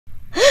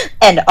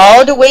and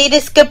all the way to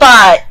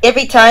goodbye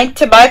every time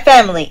to my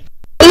family.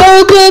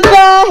 Hello,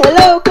 goodbye,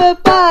 hello,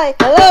 goodbye,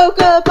 hello,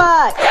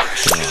 goodbye.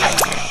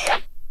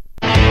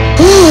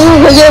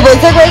 Your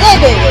boys are great,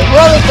 baby.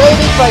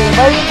 Rollerblading for your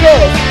Mario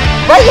dress.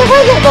 Vaya,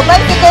 go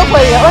bicycle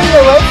for your on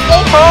your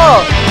Wednesday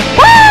fall.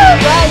 Woo!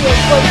 Ryan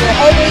for your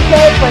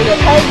everyday for your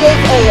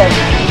pancakes and your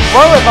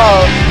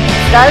Rollerball.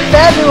 Start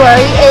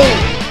February 8th.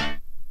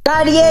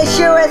 Nadia,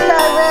 sure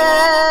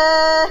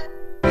Sarah.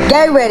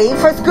 Get ready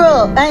for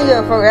school and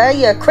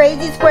your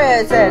crazy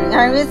squares and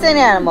harness an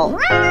animal.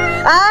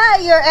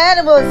 Your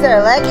animals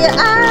are like it.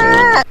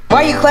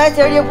 Why your class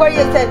earlier for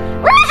you said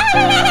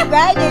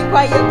riding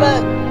for your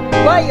book.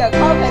 Why your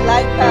carpet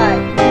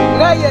lifetime.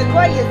 Why your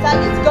son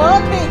is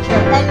gold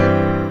picture and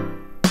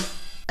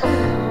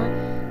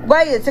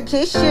why your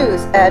cute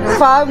shoes and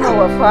 5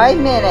 more 5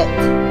 minutes.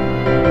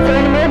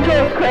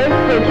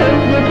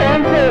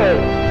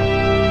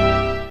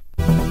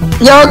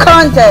 Your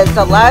contest,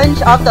 the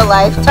lunch of the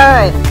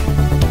lifetime.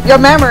 Your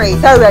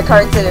memories are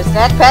records in a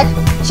snack pack,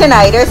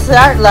 Schneider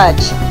Start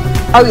Lunch.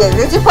 Oh yeah,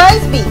 the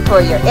surprise beat for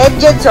your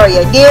agents or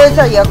your dears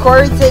or your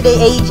court-city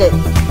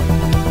agents.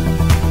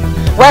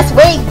 West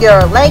Wing,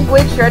 your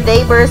language, your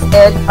neighbors,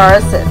 and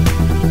arson.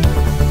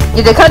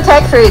 You can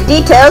contact for your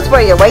details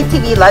for your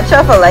YTV Lunch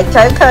of a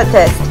Lifetime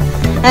contest.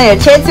 And your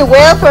chance to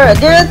win for a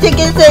dinner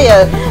ticket to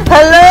your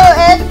hello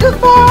and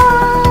goodbye.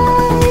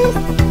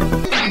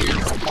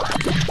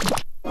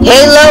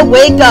 Halo,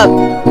 wake up!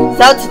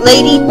 South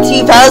Lady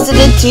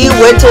 2002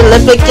 Winter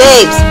Olympic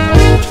Games.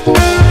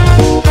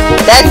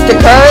 That's the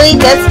curly,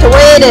 that's the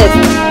way it is.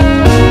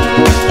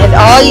 And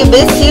all you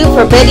miss you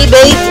for Betty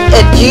Maid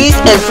and juice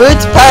and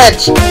fruits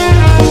punch.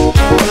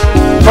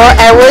 4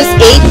 hours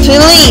 8 to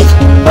leave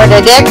for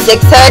the next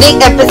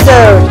exciting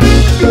episode.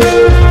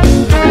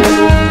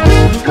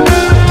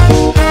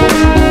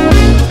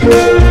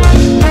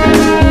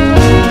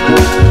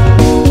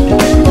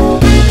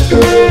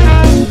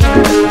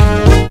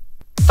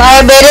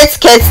 5 minutes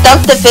can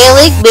stop the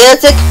feeling,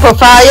 music,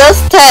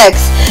 profiles,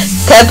 text,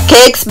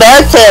 cupcakes,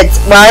 mountains,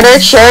 water,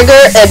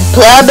 sugar, and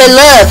plum and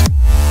love.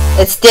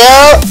 And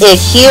still,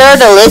 hear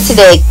the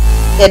listening,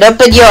 and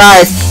open your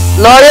eyes.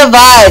 Loyal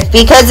Vive,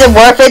 because it's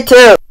worth it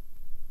too.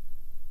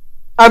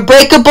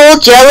 Unbreakable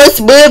Jealous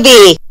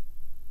movie.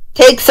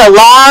 Takes a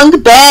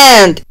long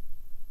band.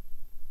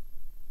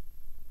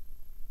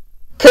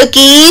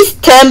 Cookies,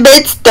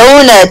 Timbits,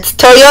 donuts,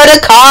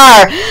 Toyota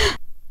car.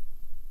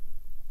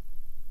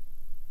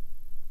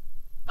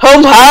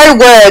 Home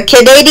hardware,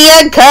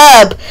 Canadian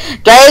Cub,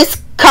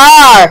 drives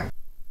car.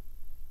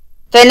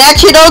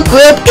 Theatrical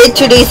group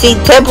introducing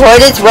Tim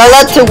Horton's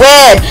roll-up to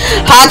win.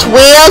 Hot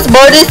Wheels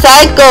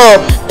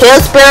motorcycle,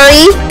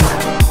 Pillsbury.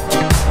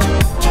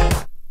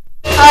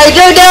 I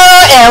don't know,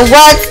 and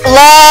what's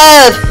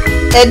love?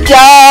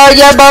 Enjoy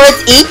your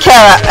moments, eat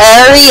carrot,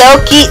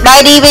 karaoke,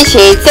 might even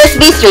shade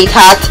Sesame Street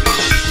hot.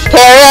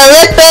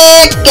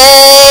 Paralympic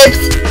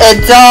Games,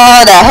 it's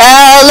all the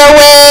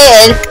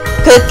Halloween.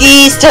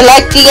 Cookies to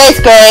like the ice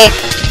cream.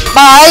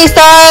 My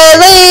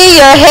styling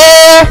your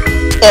hair.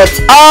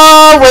 It's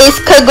always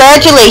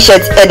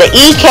congratulations, and the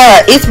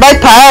e-carrot is my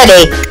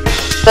party.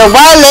 The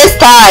wireless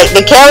tie,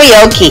 the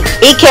karaoke,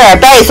 e-carrot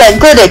bags are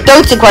included.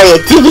 Don't require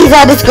TVs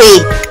on the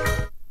screen.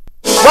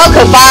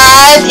 Welcome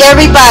Vive,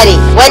 everybody.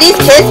 What is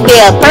this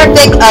meal?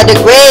 Perfect on the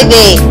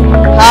gravy.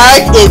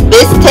 Heart is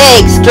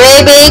mistake.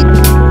 Streaming,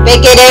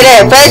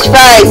 Baconator, French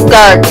fries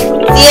start.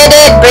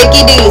 CNN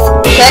breaking news.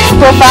 Text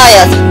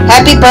profiles.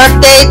 Happy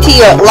birthday to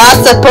you.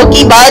 Lots of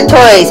Pokemon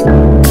toys.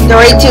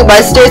 Story 2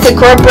 Monsters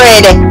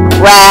Incorporated.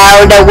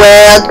 Round the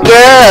world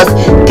girls.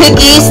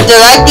 Cookies to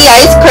like the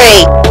ice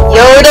cream.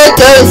 Yoda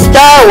goes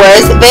Star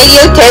Wars.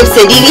 Videotapes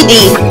and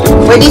DVDs.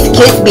 For these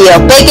kids meal.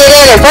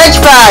 Baconator, French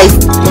fries.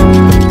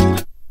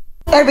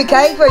 Every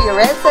kind for your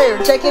rest or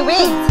your chicken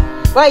wings.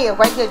 While you're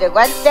working the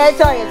one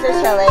stand or your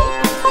Chalet.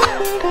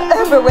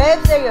 For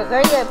ribs or your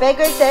curry and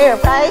bakers or your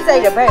fries or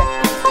your bird.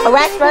 A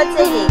restaurant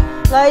singing.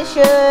 Like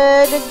should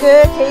a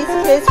good taste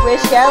kiss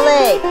with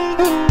Chalet.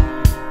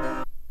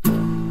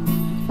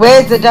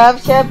 Where's the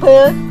Dove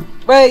Shampoo?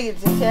 Where you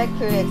to check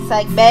for it's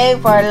like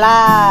Maid for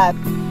life.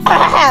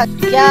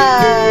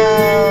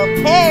 Joe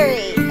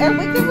Perry. And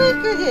we can look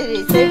at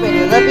it. Say when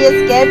you love your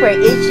skin or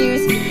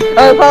issues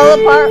or fall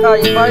apart or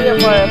you borrow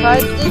for a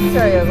 5 sticks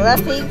or you're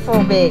laughing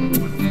for me.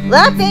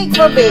 Laughing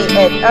for me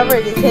and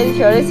over the 10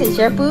 shoulders and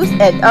shampoos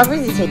and over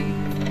the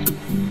 10.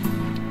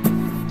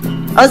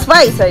 On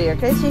Spice, so you're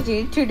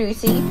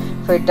introducing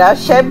for Dove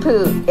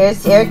Shampoo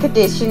is air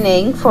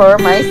conditioning for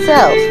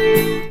myself.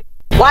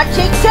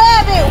 Watching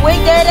Chapman, we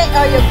did it,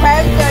 or your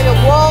parents or your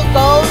world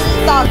goals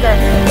in soccer.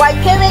 White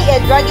Kimmy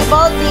and Dragon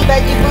Ball Z,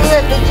 Veggie Blue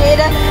and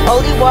Vegeta,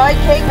 only one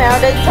came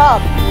out on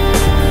top.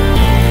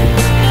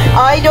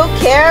 I don't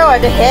care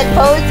on the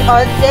headphones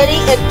on City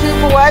and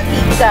 2-for-1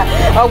 pizza.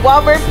 A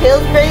Walmart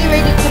Pillsbury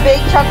ready to bake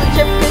chocolate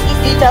chip cookies,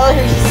 Nutella,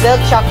 Hershey milk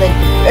chocolate.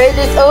 It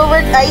is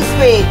over ice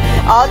cream.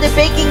 All the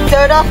baking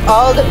soda,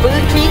 all the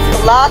food treats,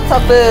 lots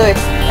of food.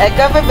 A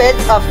government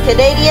of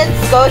Canadian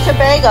Scotia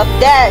Bank of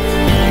Debt.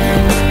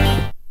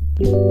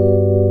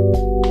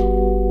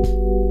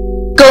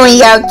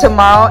 going out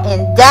tomorrow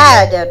and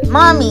Dad and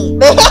Mommy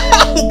makes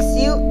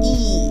you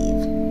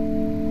Eve.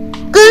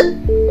 Good.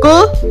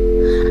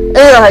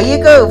 Here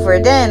you go for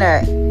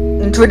dinner.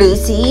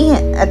 Introducing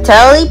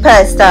Italian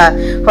pasta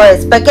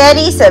for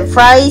spaghetti and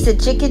fries and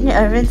chicken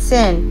and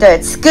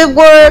that's good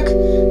work.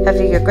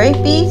 Having your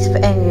great beef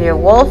and your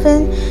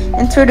wolfen.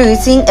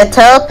 Introducing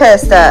Italian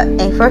pasta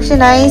and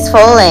functionized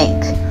full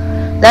length.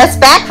 That's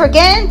back for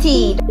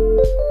guaranteed.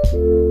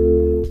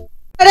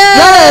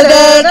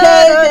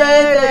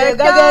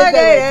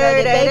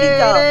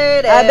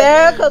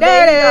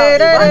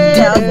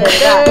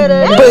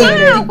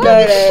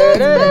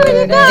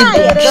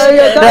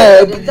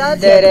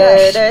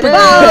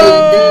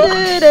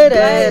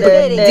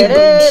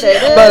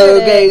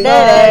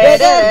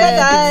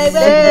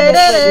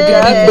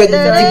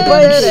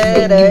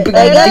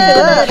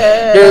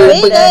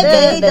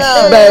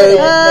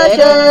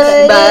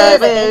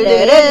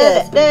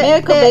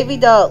 Miracle baby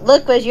doll,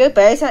 look what your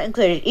berries not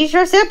included. Eat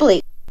your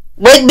simply.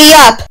 Wake me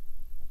up!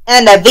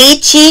 And the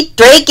Vici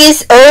drink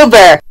is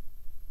over.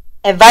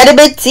 And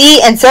vitamin C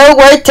and so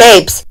were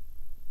tapes.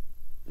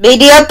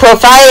 Media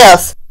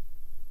profiles.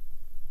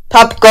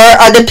 Popcorn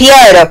on the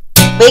piano.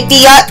 Wake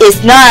me up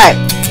is not.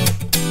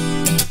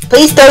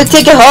 Please don't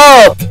take it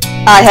home.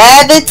 I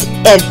have it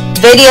in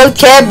video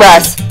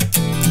cameras.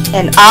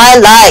 And I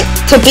like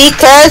to be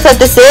close of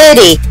the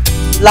city.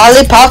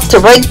 Lollipop to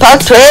ring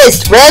pop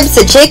twist. Ribs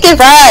and chicken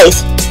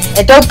fries.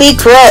 And don't be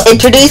cruel.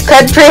 Introduce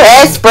country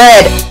hair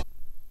spread.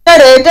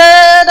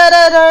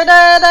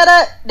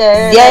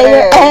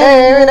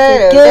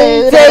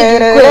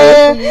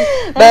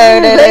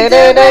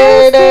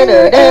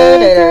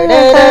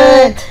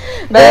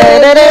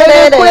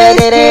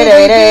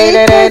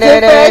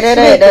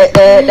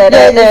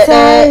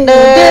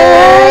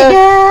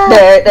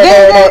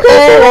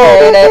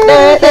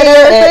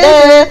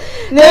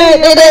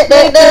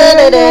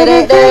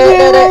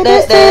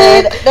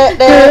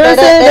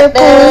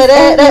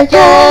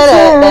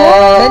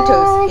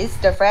 Mentos is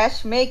the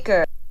fresh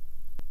maker.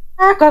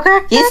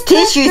 His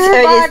tissues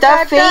are the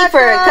stuff free for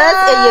a cut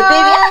and your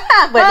baby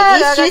when the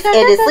issues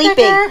and is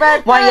sleeping.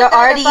 One your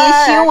RD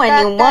issue when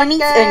you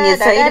warnings and your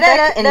side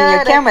effect and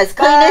your camera's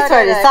cleanest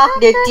for the soft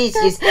dick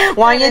tissues.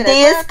 One your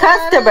day's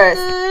customers.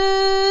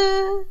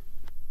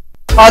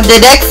 On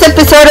the next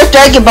episode of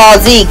Dragon Ball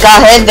Z,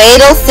 Gahen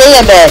Vadal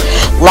Cinnamon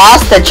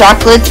lost the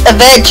chocolate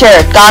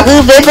adventure.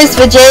 Gahu Vivis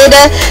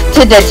Vegeta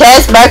to the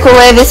test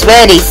microwave is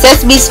ready.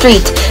 Sesame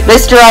Street,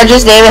 Mr.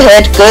 Rogers'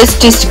 neighborhood goes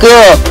to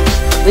school.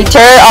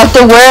 Return of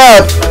the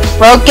world,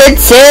 Broken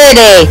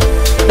City.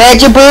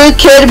 Majibuu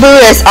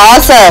Kidaboo is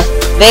awesome.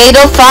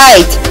 Fatal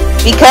fight.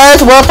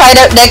 Because we'll find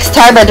out next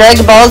time on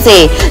Dragon Ball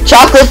Z.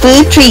 Chocolate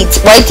food treats.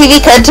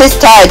 YTV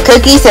contest time.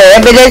 Cookies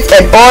and M&M's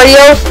and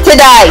Oreo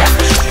tonight.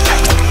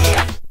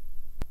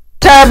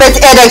 Timbits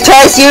and I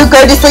trust you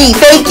go to sleep.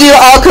 Thank you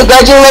all.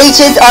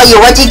 Congratulations on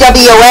your watching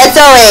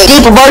WSOA.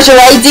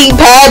 Depromotionalizing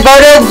pad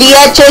photo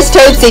VHS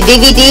tapes and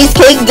DVDs.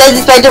 King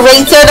doesn't spend a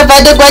ring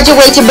certified to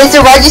graduation.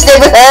 Mr. Rogers'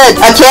 neighborhood.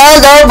 Akira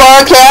no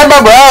more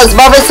camera rolls.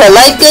 Mama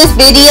select this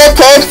media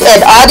tapes and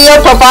audio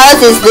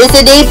profiles is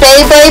listening.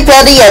 Pay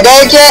Penny and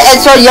Edja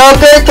and so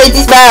yogurt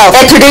Casey's mouth.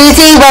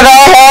 Introducing with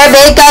all hair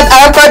makeup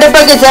out for the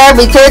burgers hair.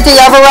 Return to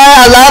Yamara.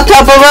 I love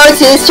Tupperwares.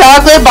 His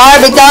chocolate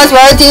bar. McDonald's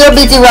royalty or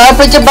BT Roll.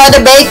 Put your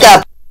butter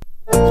makeup.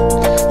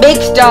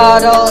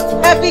 McDonald's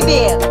Happy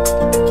Meal.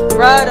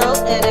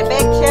 Ronald and a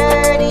big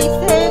charity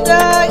save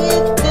dog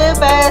into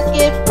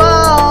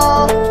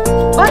basketball.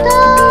 But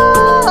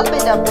up in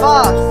the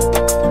box.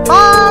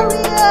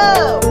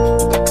 Mario.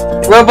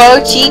 Robo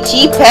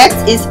Chi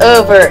Packs is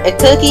over. And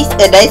cookies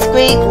and ice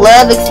cream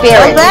love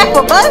experience. Come back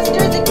for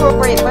Monsters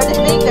Incorporated. But I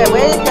think that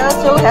way it does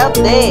so help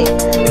they.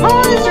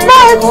 Monsters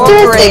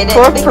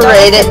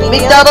Incorporated.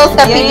 McDonald's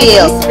Happy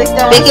Meals.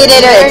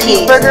 Baconator and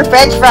cheeseburger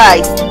French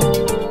fries.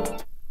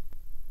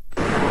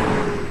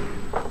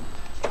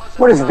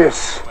 What is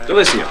this?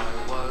 Delicia.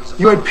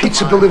 You had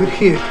pizza delivered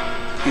here.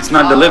 It's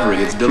not delivery,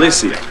 it's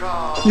Delicia.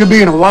 You're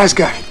being a wise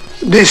guy.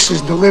 This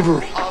is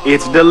delivery.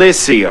 It's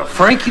Delicia.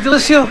 Frankie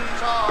Delicio?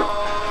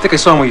 I think I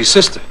saw him with your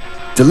sister.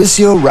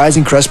 Delicio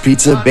Rising Crust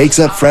Pizza bakes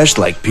up fresh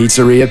like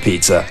pizzeria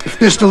pizza. If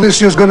this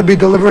Delicio is going to be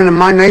delivering in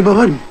my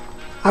neighborhood,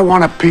 I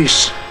want a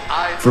piece.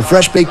 For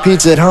fresh baked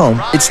pizza at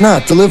home, it's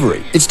not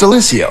delivery, it's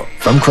Delicio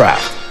from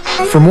Kraft.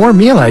 For more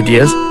meal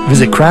ideas,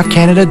 visit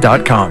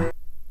craftcanada.com.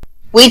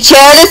 We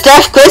share the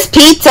stuffed crust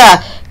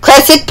pizza,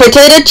 classic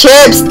potato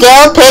chips,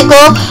 dill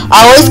pickle,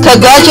 always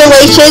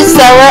congratulations,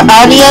 sour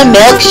onion,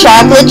 milk,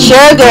 chocolate,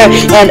 sugar,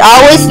 and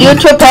always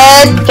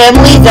NutriPad,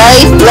 family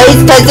size,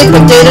 glazed classic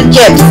potato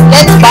chips.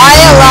 Let's buy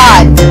a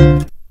lot.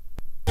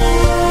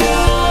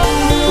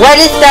 What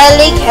is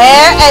styling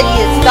hair and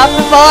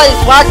unstoppable is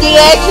walking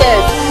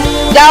edges.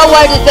 Now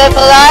what is the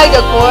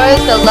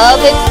course, the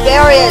love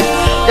experience,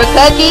 the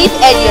cookies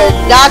and your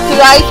Dr.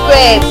 Ice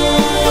Cream.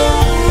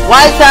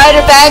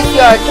 One-sided bags,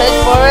 your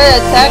transporter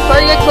attack for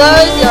your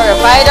clothes, your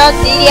fight on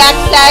Zodiac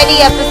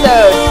Society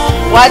episode.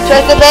 One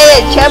Tresemme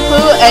and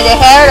shampoo and a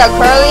hair to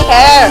curly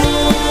hair.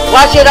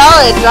 Wash it all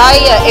and dry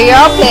it in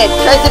your armpit.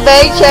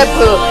 Pillsbury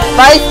shampoo.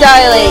 My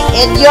styling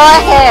in your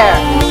hair.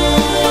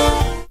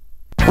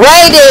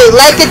 Riding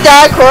like a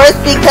dark horse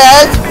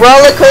because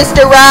roller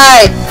coaster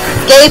ride.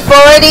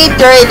 Skateboarding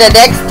during the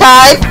next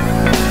time.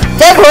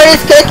 Tim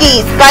Hortons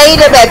cookies. Bite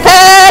them at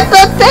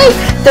Peppa Pig.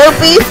 Don't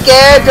be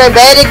scared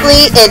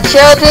dramatically and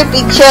children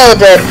be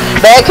children.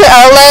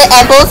 Baconator,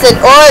 apples and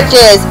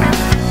oranges.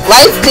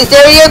 Lights to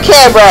stereo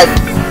cameras.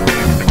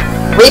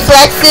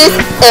 Reflexes,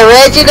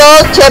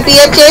 original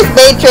championships,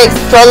 matrix,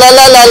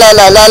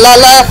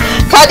 tra-la-la-la-la-la-la-la-la,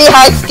 Connie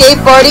High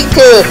skateboarding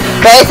too,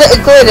 bags are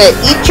included,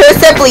 eat your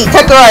simply,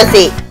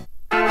 Takarasi.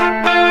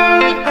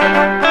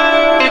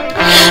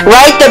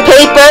 Write the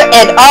paper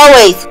and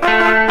always,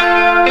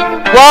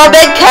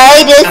 woman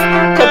kindness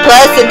to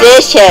plus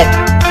edition,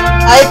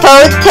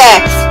 iPhone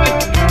text,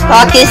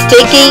 pockets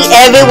sticking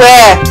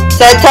everywhere,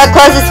 Santa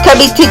Claus is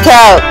coming to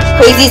town,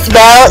 crazy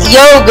smell,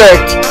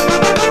 yogurt.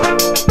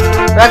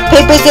 Rock,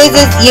 paper,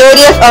 scissors,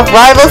 union of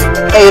rivals,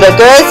 and a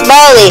girl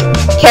smiling.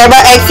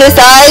 Camera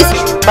exercise,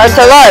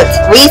 martial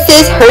arts,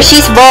 Reese's,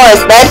 Hershey's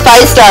bars, Mad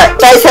 5-star.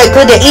 Dice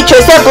included each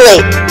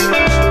assembly.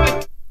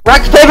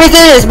 Rock, paper,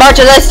 scissors,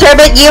 martial arts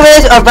tournament,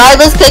 unions of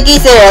rivals,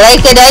 cookies, and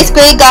like an ice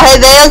cream, got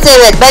high veils,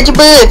 and Magic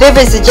Blue, and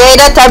Vivis, and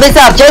Jada, time is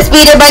up. Just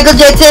beat it, Michael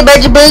Jackson,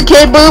 Magic Blue,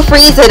 Kid Blue,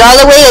 freeze, and all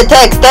the way to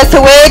text. That's the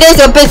way it is,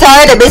 up his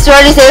heart, and Mr.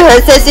 Anderson, her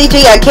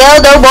CCG, I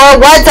kill no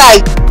more, one time.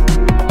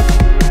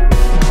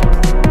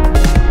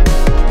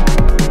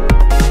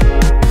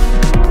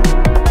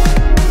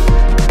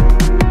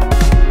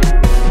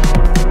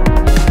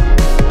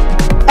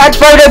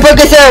 Photo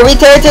Bookers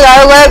return to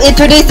our web,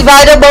 introduce the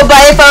vital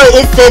mobile phone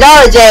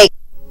instantology.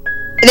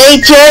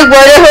 Nature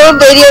Water Home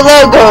video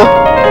logo.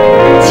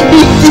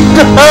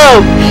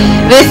 Home.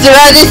 Mr.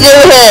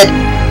 Anderson Head.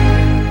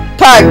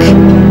 Park.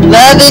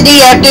 Love in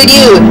the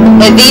afternoon.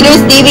 And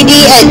Venus DVD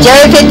at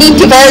Jerry 50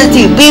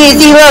 2002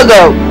 BBC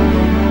logo.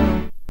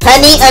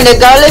 Honey on the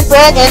garlic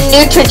bread and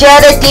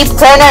Neutrogena deep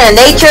cleaner and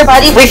nature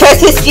body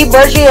refreshes skin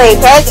moisture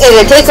and pack and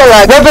a take a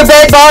lot. Rubber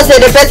band balls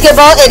and a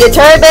basketball and a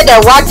tournament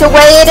and watch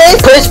away it is.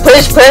 Push,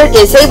 push, push,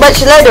 and say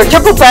much later.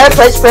 Triple power,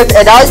 push, push,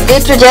 and all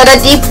Neutrogena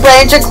deep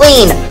cleanser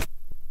clean.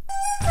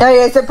 Now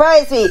you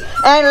surprise me,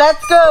 and let's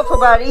go for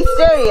body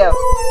stereo.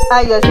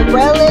 I use the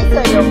playlist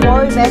on your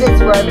 4 minutes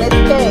for a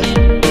mistake.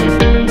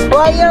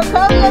 While you're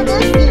coming, I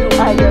miss you.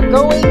 Are you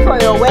going for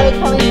your way,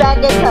 coming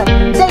back next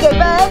time? Take it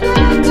back.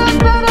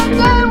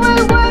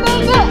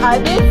 I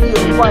miss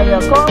you while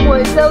you're gone,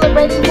 we're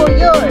celebrating for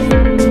yours.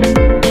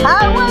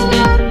 I want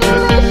it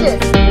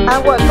delicious. I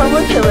want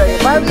commercially.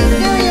 Barbie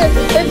Stereo,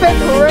 in fact,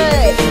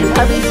 hooray.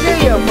 Barbie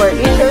Stereo for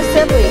each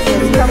assembly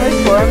is coming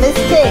for a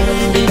mistake.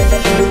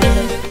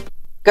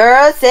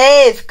 Girl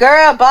save,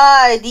 girl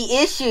buy the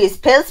issues.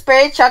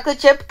 Pillsbury chocolate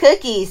chip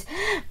cookies.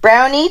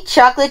 Brownie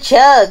chocolate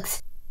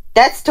chugs.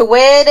 That's the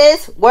way it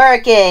is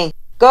working.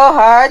 Go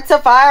hard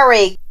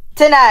safari.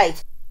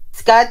 Tonight,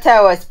 Scott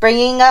Towers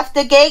bringing off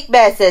the cake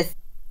messes.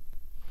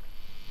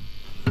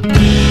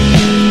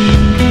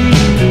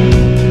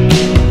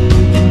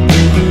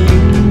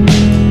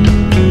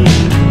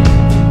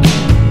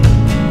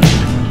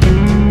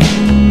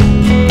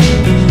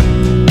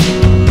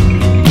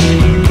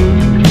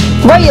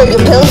 Why are your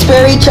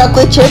Pillsbury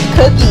chocolate chip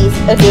cookies?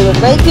 If you would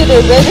like to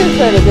the red in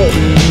front of it.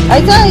 I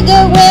thought I'd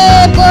go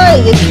way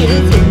boy.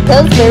 Introducing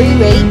Pillsbury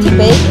ready to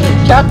bake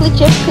chocolate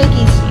chip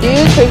cookies.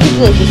 New crazy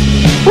delicious.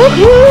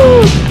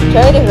 Woohoo!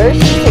 Try the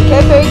Hershey's and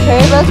Cadbury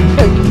caramel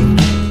cookies.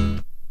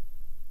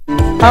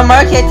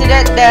 Homework hit to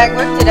that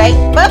network today.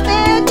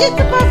 Muppet, it's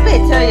a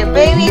Muppet. Tell your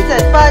babies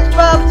a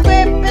SpongeBob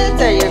SquarePants.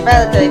 Tell your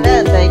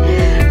Valentine.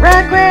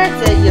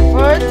 Rugrats and your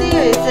 40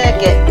 or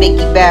second.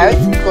 Mickey Mouse,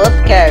 Club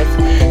Cars.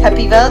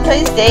 Happy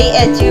Valentine's Day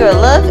and to your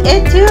love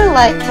and to your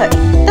lifetime.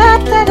 Da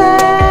da da!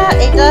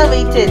 And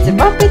Arlington's a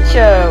Muppet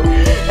Show.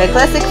 A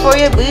classic for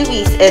your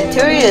movies and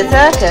to your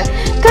Zaka.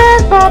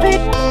 Good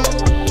Bobby!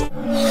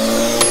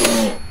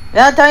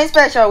 Valentine's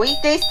special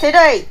weekdays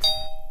tonight.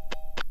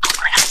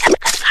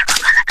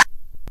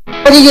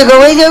 What did you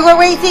go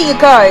racing your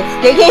cars?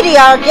 They're hitting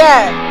out,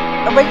 yeah.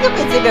 But you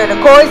can sit on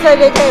the course on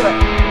the table.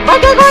 But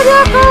they're going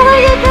to go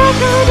where you're going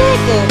to do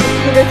it.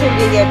 You listen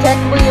to your tech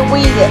where you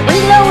weed it.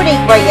 Reloading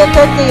where you're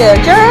touching your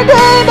journey.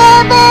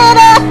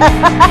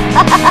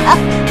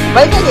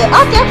 Right in your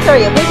objects or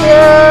your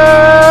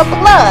video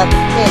plug.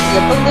 And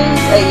your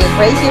balloons or your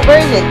crazy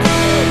versions.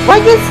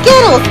 Like your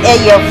Skittles and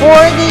your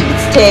 4D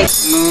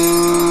sticks.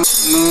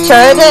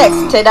 Turn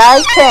next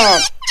tonight 10.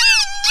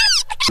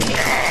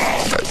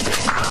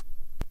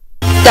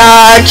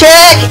 Star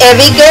Trek,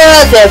 every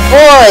girls and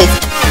boys.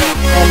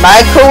 And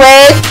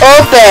microwave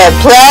open.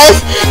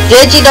 Plus,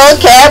 digital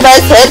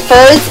cameras,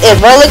 headphones, and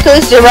roller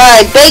coaster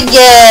ride. Big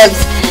yams.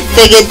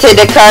 Sing it to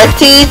the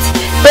cartoons.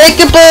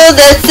 Breakable,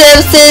 The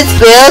Simpsons,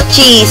 grilled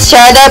cheese.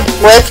 Shut up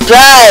with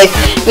drive.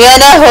 We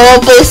on a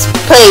hopeless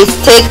place.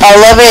 Take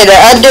all over the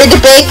under the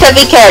big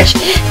heavy couch.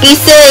 Be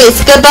serious.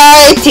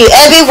 Goodbye to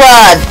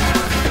everyone.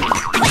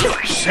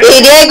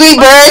 Read Angry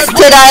Birds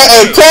tonight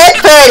at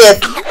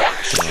 10:30.